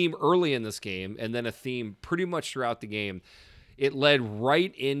a theme early in this game, and then a theme pretty much throughout the game. It led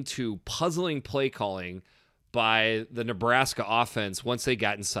right into puzzling play calling by the Nebraska offense once they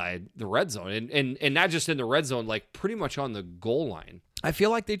got inside the red zone. And not just in the red zone, pretty much on the goal line. I feel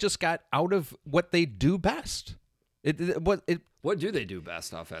like they just got out of what they do best. What do they do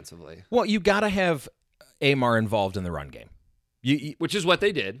best offensively? Well, you got to have Amar involved in the run game. Which is what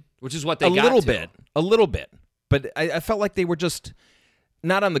they did. Which is what they got A little bit. But I felt like they were just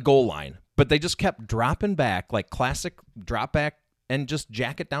not on the goal line. But they just kept dropping back, like classic drop back, and just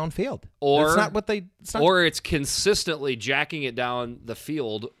jack it downfield. Or it's not what they. Or it's consistently jacking it down the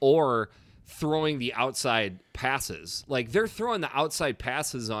field, or throwing the outside passes. They're throwing the outside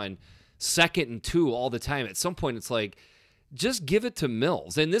passes on 2nd and 2 all the time. At some point, it's just give it to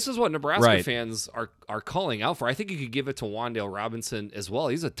Mills. And this is what Nebraska fans are calling out for. I think you could give it to Wan'Dale Robinson as well.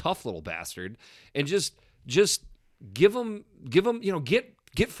 He's a tough little bastard, and just give him.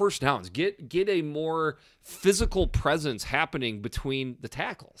 Get first downs. Get a more physical presence happening between the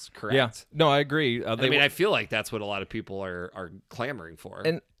tackles. Correct. Yeah. No, I agree. I feel like that's what a lot of people are clamoring for.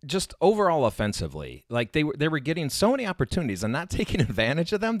 And just overall offensively, they were getting so many opportunities and not taking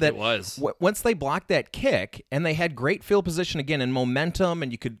advantage of them. That it was once they blocked that kick and they had great field position again and momentum,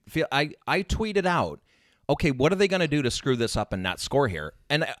 and you could feel. I tweeted out, okay, what are they going to do to screw this up and not score here?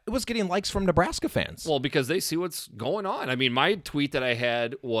 And it was getting likes from Nebraska fans. Well, because they see what's going on. I mean, my tweet that I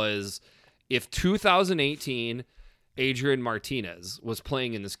had was, if 2018 Adrian Martinez was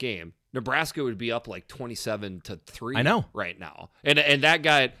playing in this game, Nebraska would be up 27-3. I know right now, and that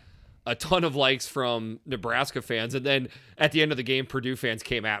got a ton of likes from Nebraska fans. And then at the end of the game, Purdue fans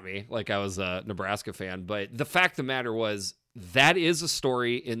came at me like I was a Nebraska fan. But the fact of the matter was, that is a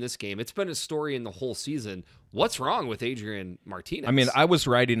story in this game. It's been a story in the whole season. What's wrong with Adrian Martinez? I mean, I was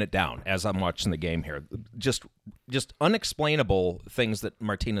writing it down as I'm watching the game here. Just unexplainable things that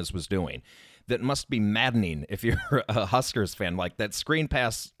Martinez was doing that must be maddening if you're a Huskers fan. That screen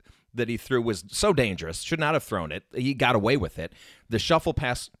pass that he threw was so dangerous. Should not have thrown it. He got away with it. The shuffle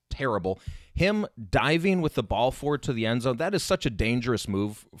pass, terrible. Him diving with the ball forward to the end zone, that is such a dangerous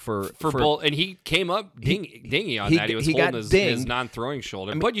move for Bolt. And he came up dingy on that. He was holding his non-throwing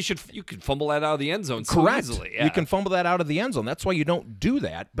shoulder. But you could fumble that out of the end zone so easily. Yeah. You can fumble that out of the end zone. That's why you don't do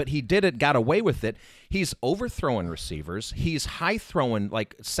that. But he did it, got away with it. He's overthrowing receivers. He's high throwing,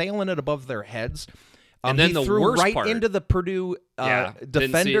 sailing it above their heads. And then the threw worst right part, into the Purdue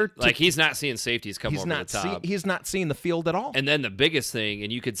defender. He's not seeing safeties come over the top. He's not seeing the field at all. And then the biggest thing,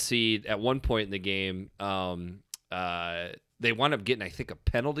 and you could see at one point in the game, they wound up getting, I think, a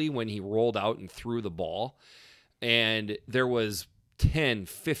penalty when he rolled out and threw the ball. And there was 10,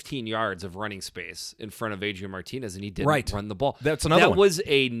 15 yards of running space in front of Adrian Martinez, and he didn't run the ball. That's another one. That was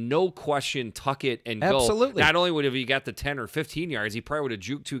a no question, tuck it and go. Absolutely. Not only would have he got the 10 or 15 yards, he probably would have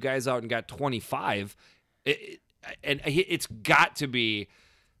juked 2 guys out and got 25. It's got to be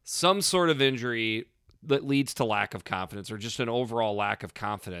some sort of injury that leads to lack of confidence or just an overall lack of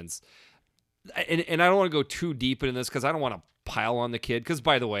confidence. And I don't want to go too deep into this because I don't want to pile on the kid. Because,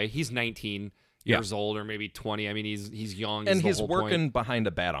 by the way, he's 19 years old or maybe 20. I mean, he's young. And he's working behind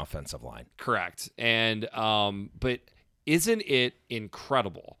a bad offensive line. Correct. And but isn't it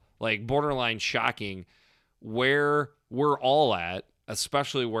incredible, like borderline shocking, where we're all at,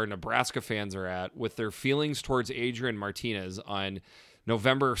 especially where Nebraska fans are at, with their feelings towards Adrian Martinez on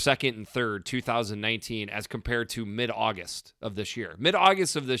November 2nd and 3rd, 2019, as compared to mid-August of this year.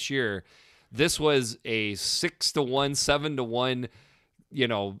 Mid-August of this year, this was a 6-1, 7-1,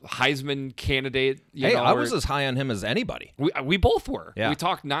 Heisman candidate. I was as high on him as anybody. We both were. Yeah. We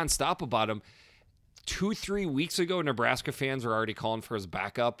talked nonstop about him. 2-3 weeks ago, Nebraska fans were already calling for his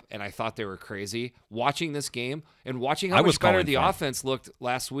backup, and I thought they were crazy. Watching this game and watching how much better the offense looked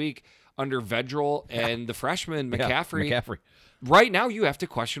last week under Vedral and the freshman McCaffrey. McCaffrey. Right now, you have to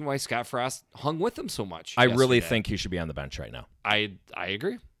question why Scott Frost hung with him so much. I really think he should be on the bench right now. I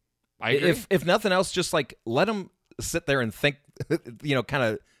agree. I agree. If nothing else, just like let him sit there and think, kind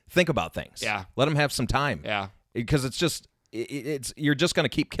of think about things. Yeah. Let him have some time. Yeah. Because it's just, you're just going to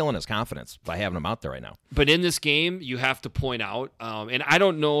keep killing his confidence by having him out there right now. But in this game, you have to point out, and I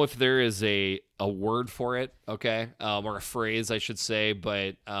don't know if there is a word for it, okay, or a phrase, I should say,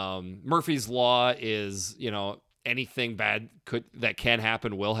 but Murphy's Law is, anything bad that can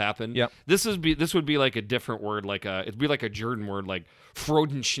happen will happen. Yep. This would be like a different word, it'd be like a Jordan word, like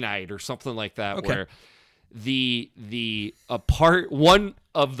Freudenschneid or something like that, okay. where one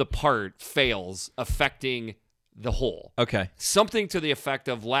of the part fails, affecting the whole. Okay. Something to the effect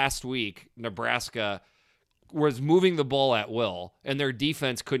of last week, Nebraska was moving the ball at will, and their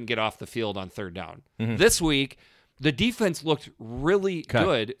defense couldn't get off the field on 3rd down. Mm-hmm. This week, the defense looked really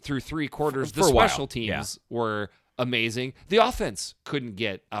good through 3 quarters. The special teams were amazing. The offense couldn't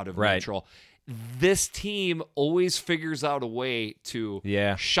get out of neutral. This team always figures out a way to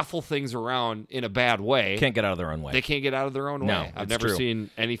shuffle things around in a bad way. Can't get out of their own way. They can't get out of their own way. I've never seen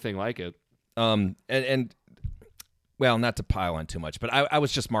anything like it. Well, not to pile on too much, but I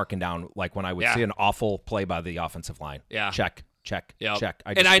was just marking down like when I would see an awful play by the offensive line. Yeah. Check.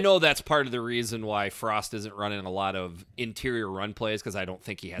 I know that's part of the reason why Frost isn't running a lot of interior run plays, because I don't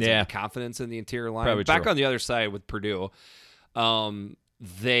think he has any confidence in the interior line. Probably Back true. on the other side with Purdue,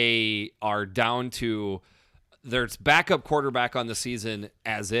 they are down to their backup quarterback on the season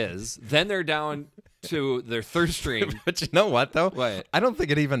as is. Then they're down to their 3rd string. But you know what, though? What? I don't think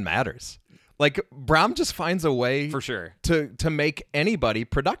it even matters. Like, Braum just finds a way for sure to make anybody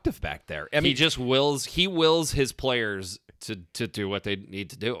productive back there. I mean, he wills his players to do what they need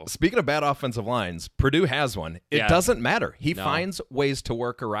to do. Speaking of bad offensive lines, Purdue has one. It doesn't matter. He finds ways to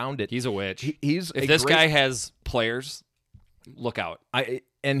work around it. He's a witch. If this guy has players, look out.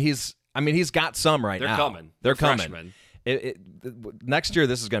 He's got some right now. They're coming. Next year,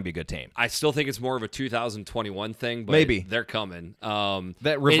 this is going to be a good team. I still think it's more of a 2021 thing, but maybe they're coming.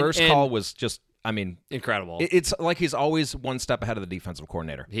 That reverse call was just, incredible. It's like he's always one step ahead of the defensive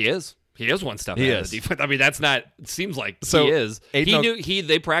coordinator. He is one step ahead of the defense. I mean, that's not. It seems like so he is.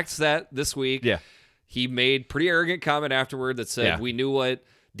 They practiced that this week. Yeah. He made pretty arrogant comment afterward that said we knew what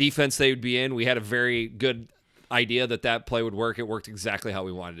defense they would be in. We had a very good idea that play would work. It worked exactly how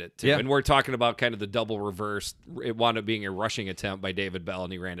we wanted it to. Yeah. And we're talking about kind of the double reverse. It wound up being a rushing attempt by David Bell,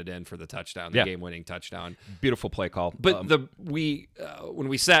 and he ran it in for the touchdown, the game-winning touchdown. Beautiful play call. But when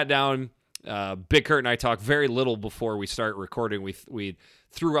we sat down, Big Kurt and I talked very little before we start recording. We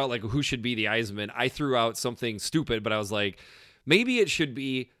threw out like who should be the Heisman. I threw out something stupid, but I was like, maybe it should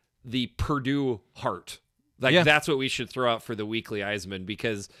be the Purdue Heart. That's what we should throw out for the weekly Heisman,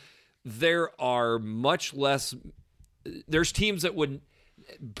 because there are much less. There's teams that would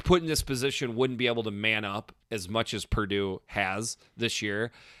put in this position wouldn't be able to man up as much as Purdue has this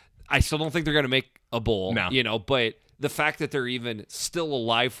year. I still don't think they're going to make a bowl, but the fact that they're even still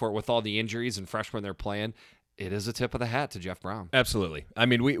alive for it with all the injuries and freshmen they're playing, it is a tip of the hat to Jeff Brohm. Absolutely. I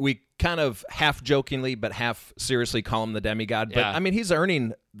mean, we kind of half jokingly but half seriously call him the demigod, but I mean, he's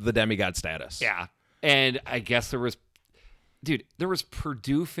earning the demigod status. Yeah. And I guess there was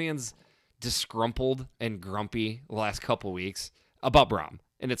Purdue fans disgruntled and grumpy the last couple weeks about Brohm.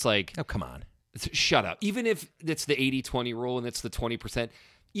 And it's like, oh, come on. Shut up. Even if it's the 80-20 rule and it's the 20%,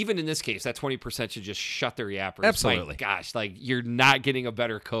 even in this case, that 20% should just shut their yappers. Absolutely. My gosh, you're not getting a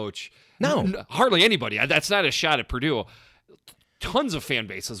better coach. No. Hardly anybody. That's not a shot at Purdue. tons of fan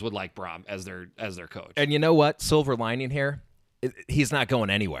bases would like Brom as their coach. And you know what? Silver lining here, he's not going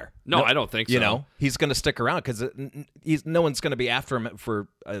anywhere. No, I don't think so. You know, he's going to stick around because no one's going to be after him for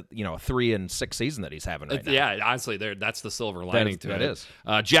a 3-6 season that he's having right now. Yeah, honestly, that's the silver lining to it. That is.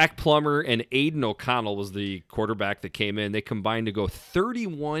 Jack Plummer and Aiden O'Connell was the quarterback that came in. They combined to go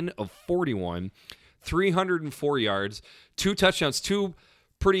 31 of 41, 304 yards, 2 touchdowns, 2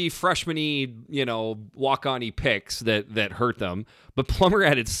 pretty freshman-y, walk-on-y picks that hurt them. But Plummer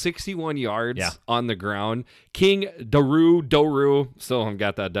added 61 yards on the ground. King Doru, still haven't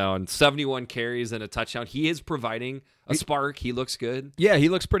got that down, 71 carries and a touchdown. He is providing a spark. He looks good. Yeah, he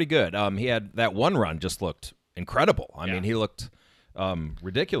looks pretty good. He had that one run just looked incredible. I mean, he looked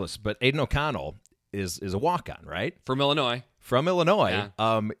ridiculous. But Aiden O'Connell is a walk-on, right? From Illinois.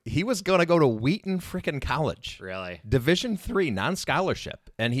 Yeah. He was going to go to Wheaton frickin' College. Really? Division III, non-scholarship.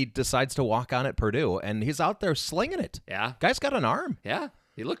 And he decides to walk on at Purdue, and he's out there slinging it. Yeah. Guy's got an arm. Yeah.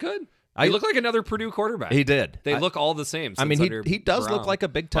 He looked good. He looked like another Purdue quarterback. He did. They look all the same. I mean, he does look like a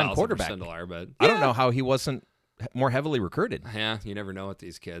Big Ten quarterback. But I don't know how he wasn't more heavily recruited. Yeah, you never know with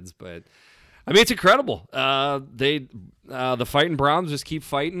these kids, but I mean, it's incredible. The fighting Browns just keep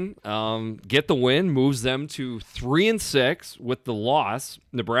fighting. Get the win, moves them to 3-6. With the loss,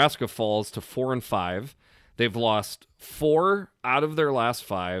 Nebraska falls to 4-5. They've lost 4 out of their last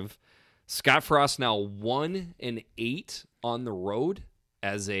 5. Scott Frost now 1-8 on the road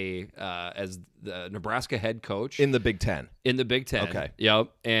as the Nebraska head coach in the Big Ten. Okay. Yep.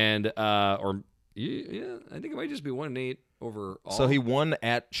 And I think it might just be 1-8 overall. So he won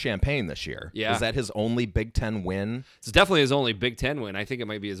at Champaign this year. Yeah. Is that his only Big Ten win? It's definitely his only Big Ten win. I think it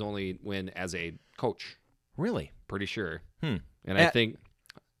might be his only win as a coach. Really? Pretty sure. And I think...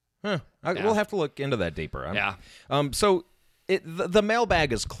 We'll have to look into that deeper. Yeah. So the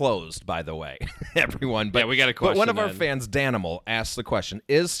mailbag is closed, by the way, everyone. But, we got a question. But one of our fans, Danimal, asked the question,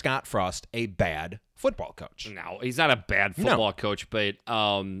 is Scott Frost a bad football coach? No, he's not a bad football coach, but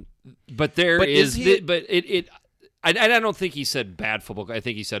I don't think he said bad football. I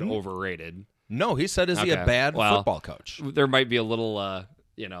think he said overrated. No, he said, is he a bad football coach? There might be a little,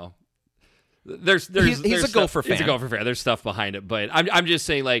 he's a Gopher fan. He's a Gopher fan. There's stuff behind it, but I'm just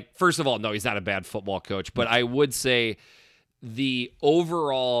saying, like, first of all, no, he's not a bad football coach, but I would say the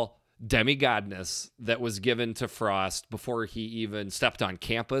overall demigodness that was given to Frost before he even stepped on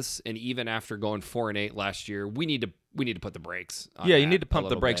campus, and even after going 4-8 last year, we need to put the brakes on you need to pump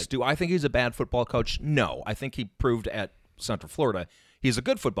the brakes. bit. Do I think he's a bad football coach? No. I think he proved at Central Florida he's a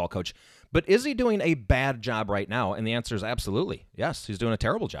good football coach. But is he doing a bad job right now? And the answer is absolutely. Yes, he's doing a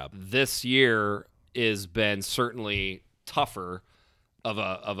terrible job. This year has been certainly tougher of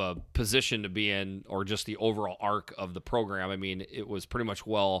a position to be in, or just the overall arc of the program. I mean, it was pretty much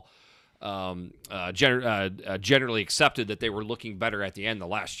generally accepted that they were looking better at the end of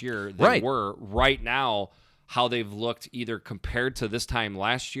last year than right. were right now. How they've looked either compared to this time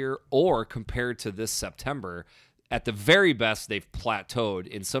last year or compared to this September. At the very best, they've plateaued.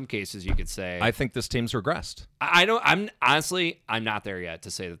 In some cases, you could say. I think this team's regressed. I'm not there yet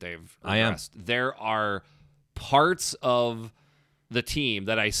to say that they've regressed. I am. There are parts of the team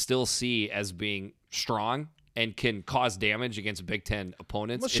that I still see as being strong and can cause damage against Big Ten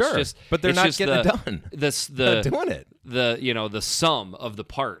opponents. Well, sure, but they're not getting it done. They're not doing it. The sum of the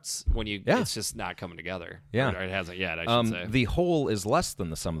parts it's just not coming together. Yeah, or it hasn't yet. I should say the whole is less than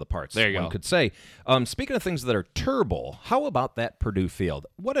the sum of the parts. There you one go. Could say. Speaking of things that are terrible, how about that Purdue field?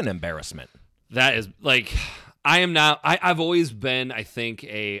 What an embarrassment. That is like I've always been. I think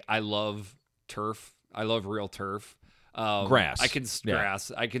I love turf. I love real turf. Grass. Grass.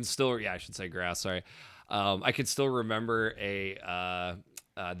 I can still. Yeah, I should say grass. Sorry. I can still remember the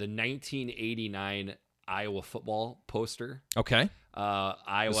 1989 Iowa football poster. Okay.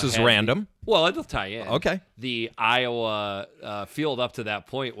 Iowa. This is random. Well, it'll tie in. Okay. The Iowa field up to that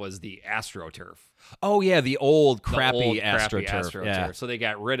point was the AstroTurf. Oh yeah, the old crappy AstroTurf. Yeah. So they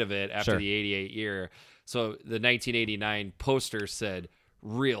got rid of it after the 88 year. So the 1989 poster said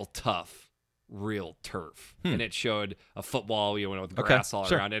 "Real Tough, Real Turf," and it showed a football, with grass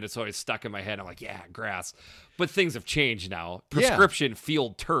all around it. It's always stuck in my head. I'm like, yeah, grass. But things have changed now. Prescription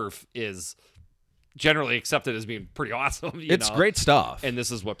field turf is generally accepted as being pretty awesome. It's great stuff. And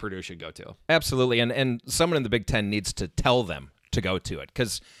this is what Purdue should go to. Absolutely. And someone in the Big Ten needs to tell them to go to it.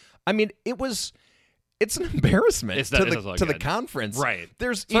 Because, I mean, it's an embarrassment to the conference. Right.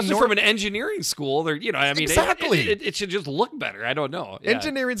 There's especially from an engineering school. Exactly. It should just look better. I don't know. Yeah.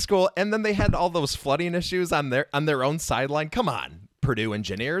 Engineering school, and then they had all those flooding issues on their own sideline. Come on, Purdue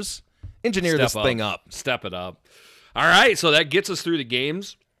engineers. Engineer this thing up. Step it up. All right, so that gets us through the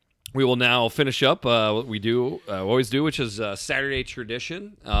games. We will now finish up what we always do, which is Saturday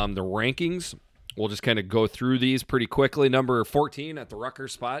tradition, the rankings. We'll just kind of go through these pretty quickly. Number 14 at the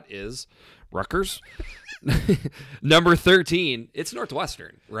Rutgers spot is Rutgers. Number 13, it's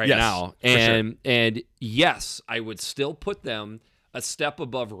Northwestern now. And yes, I would still put them a step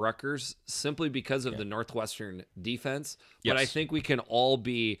above Rutgers simply because of the Northwestern defense. But I think we can all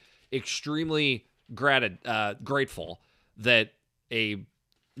be extremely grateful that a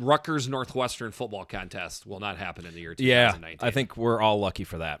Rutgers Northwestern football contest will not happen in the year 2019. Yeah, I think we're all lucky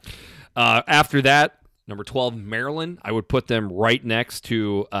for that. After that, number 12, Maryland. I would put them right next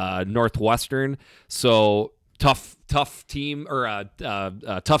to Northwestern. So tough team or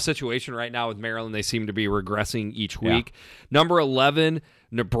tough situation right now with Maryland. They seem to be regressing each week. Number 11,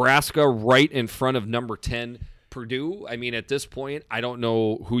 Nebraska, right in front of number 10, Purdue. I mean, at this point, I don't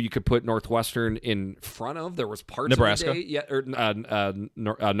know who you could put Northwestern in front of. There was parts Nebraska. of the day,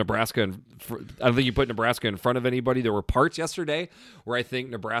 Nebraska. I don't think you put Nebraska in front of anybody. There were parts yesterday where I think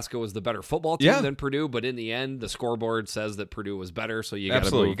Nebraska was the better football team than Purdue, but in the end, the scoreboard says that Purdue was better, so you got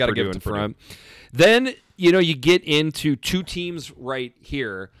to move Purdue in front. Then, you get into two teams right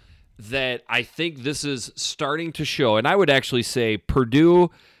here that I think this is starting to show, and I would actually say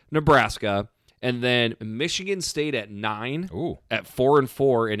Purdue, Nebraska, and then Michigan State at 9, at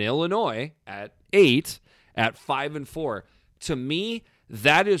 4-4, and Illinois at 8, at 5-4. To me,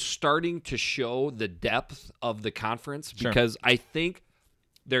 that is starting to show the depth of the conference because I think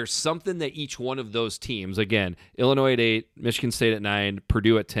there's something that each one of those teams, again, Illinois at 8, Michigan State at 9,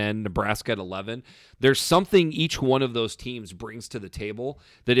 Purdue at 10, Nebraska at 11, there's something each one of those teams brings to the table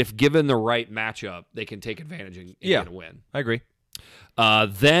that if given the right matchup, they can take advantage and get a win. I agree.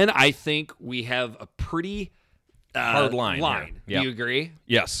 Then I think we have a pretty hard line. Do you agree?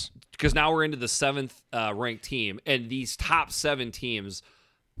 Yes. Because now we're into the 7th ranked team, and these top 7 teams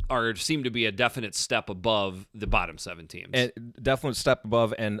seem to be a definite step above the bottom 7 teams. And definite step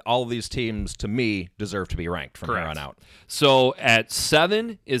above, and all of these teams, to me, deserve to be ranked from here on out. So at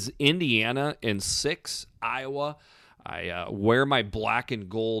 7 is Indiana, and 6, Iowa. I wear my black and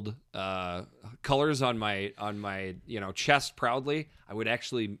gold colors on my chest proudly. I would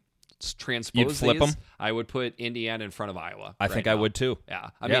actually transpose You'd flip these. them? I would put Indiana in front of Iowa. I think I would too.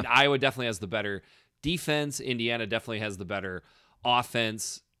 Yeah. I mean, Iowa definitely has the better defense. Indiana definitely has the better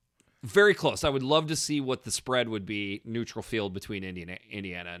offense. Very close. I would love to see what the spread would be neutral field between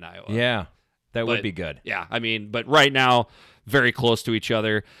Indiana and Iowa. Yeah, that would be good. Yeah. I mean, but right now, very close to each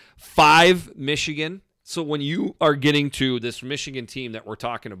other. 5, Michigan. So when you are getting to this Michigan team that we're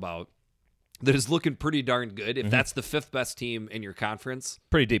talking about that is looking pretty darn good, if that's the 5th best team in your conference.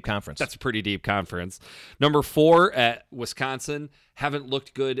 Pretty deep conference. That's a pretty deep conference. Number 4 at Wisconsin. Haven't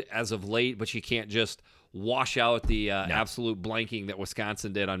looked good as of late, but you can't just wash out the absolute blanking that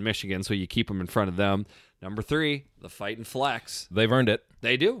Wisconsin did on Michigan, so you keep them in front of them. Number 3, the Fightin' Flex. They've earned it.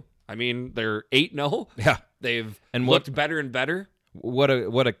 They do. I mean, they're 8-0. Yeah. They've looked better and better. What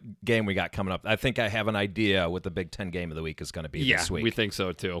a game we got coming up. I think I have an idea what the Big Ten game of the week is going to be this week. We think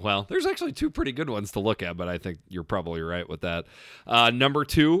so too. Well, there's actually 2 pretty good ones to look at, but I think you're probably right with that. Number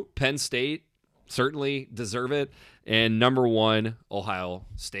 2, Penn State. Certainly deserve it. And number 1, Ohio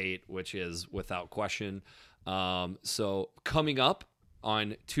State, which is without question. So coming up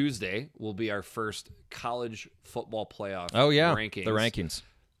on Tuesday will be our first college football playoff rankings. The rankings.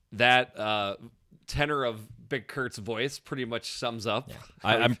 That tenor of Big Kurt's voice pretty much sums up.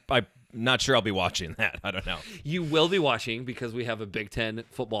 Yeah. I'm not sure I'll be watching that. I don't know. You will be watching because we have a Big Ten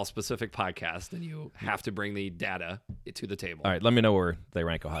football specific podcast, and you have to bring the data to the table. All right, let me know where they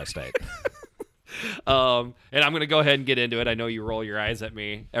rank Ohio State. And I'm going to go ahead and get into it. I know you roll your eyes at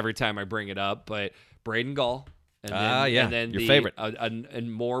me every time I bring it up, but Braden Gall. And then your favorite.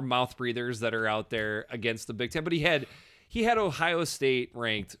 And more mouth breathers that are out there against the Big Ten. But he had Ohio State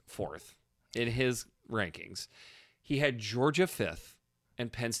ranked 4th in his rankings. He had Georgia 5th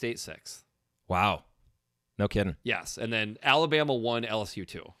and Penn State 6th. Wow. No kidding. Yes. And then Alabama 1, LSU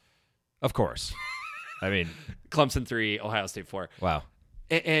 2. Of course. I mean, Clemson 3, Ohio State 4. Wow.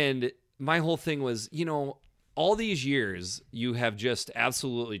 And my whole thing was, all these years you have just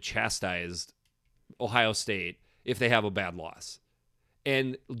absolutely chastised Ohio State if they have a bad loss.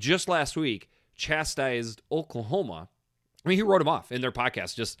 And just last week, chastised Oklahoma. I mean, he wrote them off in their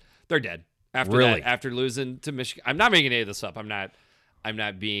podcast. Just, they're dead. After losing to Michigan. I'm not making any of this up. I'm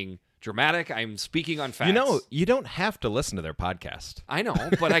not being dramatic. I'm speaking on facts. You don't have to listen to their podcast. I know,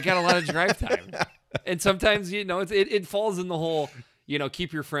 but I got a lot of drive time. And sometimes, it falls in the whole,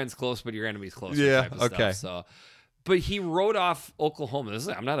 keep your friends close, but your enemies closer type of stuff. So, but he wrote off Oklahoma.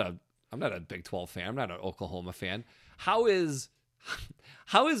 I'm not a Big 12 fan. I'm not an Oklahoma fan. How is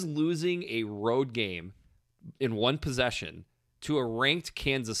How is losing a road game in one possession to a ranked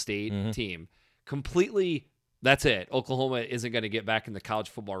Kansas State team completely, that's it. Oklahoma isn't going to get back in the college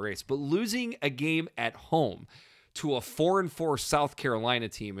football race. But losing a game at home to a 4-4 South Carolina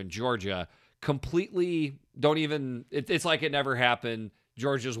team in Georgia completely don't even, it's like it never happened.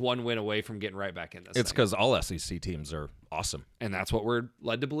 Georgia's one win away from getting right back in this. It's because all SEC teams are awesome. And that's what we're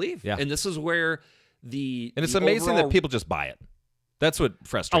led to believe. Yeah. And this is where And it's amazing that people just buy it. That's what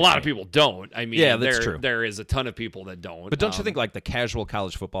frustrates me. A lot of people don't. I mean, yeah, that's true. There is a ton of people that don't. But don't you think like the casual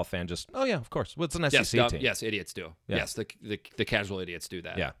college football fan just, oh yeah, of course. Well, it's an SEC team. Yes, idiots do. Yeah. Yes, the casual idiots do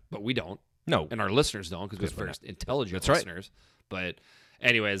that. Yeah. But we don't. No. And our listeners don't because we're intelligent That's right. listeners. But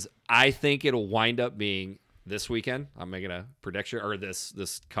anyways, I think it'll wind up being this weekend. I'm making a prediction, or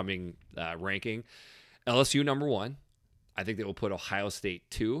this coming ranking. LSU number 1. I think they will put Ohio State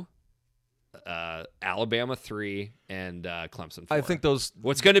 2. Alabama 3, and Clemson 4. I think those.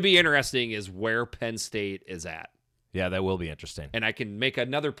 What's going to be interesting is where Penn State is at. Yeah, that will be interesting. And I can make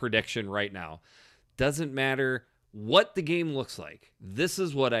another prediction right now. Doesn't matter what the game looks like. This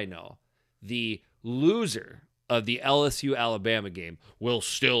is what I know. The loser of the LSU-Alabama game will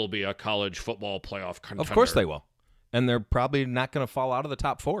still be a college football playoff contender. Of course they will. And they're probably not going to fall out of the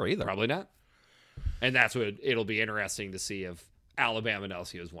top 4 either. Probably not. And that's what it'll be interesting to see if Alabama and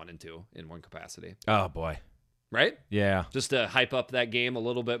LSU is 1 and 2 in one capacity. Oh, boy. Right? Yeah. Just to hype up that game a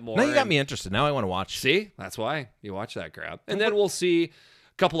little bit more. Now you got me interested. Now I want to watch. See? That's why you watch that crap. And then we'll see a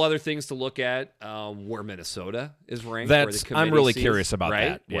couple other things to look at. Where Minnesota is ranked. I'm really curious about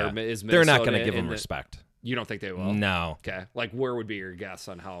that. Yeah. Where is Minnesota? They're not going to give them respect. You don't think they will? No. Okay. Like, where would be your guess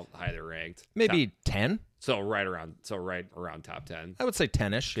on how high they're ranked? Maybe 10? So right around top 10. I would say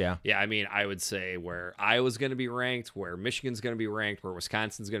 10-ish, yeah. Yeah, I mean, I would say where Iowa's going to be ranked, where Michigan's going to be ranked, where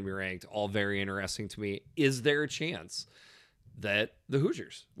Wisconsin's going to be ranked, all very interesting to me. Is there a chance that the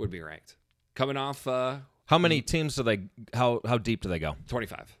Hoosiers would be ranked? Coming off how many teams do they how deep do they go?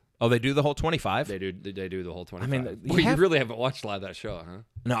 25. Oh, they do the whole 25? They do the whole 25. I mean, you really haven't watched a lot of that show, huh?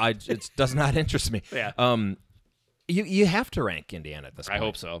 No, it does not interest me. Yeah. You have to rank Indiana at this point.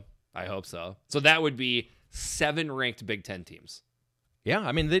 I hope so. So that would be 7 ranked Big Ten teams. Yeah,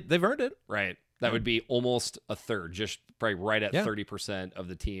 I mean, they've earned it. Right. That would be almost a third, just probably right at 30% of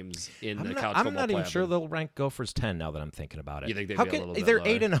the teams in the college football playoff. I'm not even sure they'll rank Gophers 10 now that I'm thinking about it. You think they'd be a little bit They're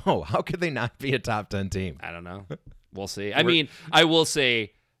lower? 8-0. How could they not be a top 10 team? I don't know. We'll see. I mean, I will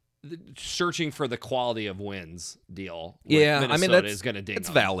say, searching for the quality of wins deal. Minnesota is going to ding. It's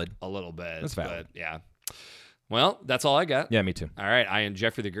valid. A little bit. It's valid. But yeah. Well, that's all I got. Yeah, me too. All right. I am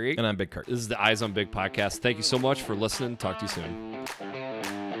Jeffrey the Greek. And I'm Big Kurt. This is the Eyes on Big podcast. Thank you so much for listening. Talk to you soon.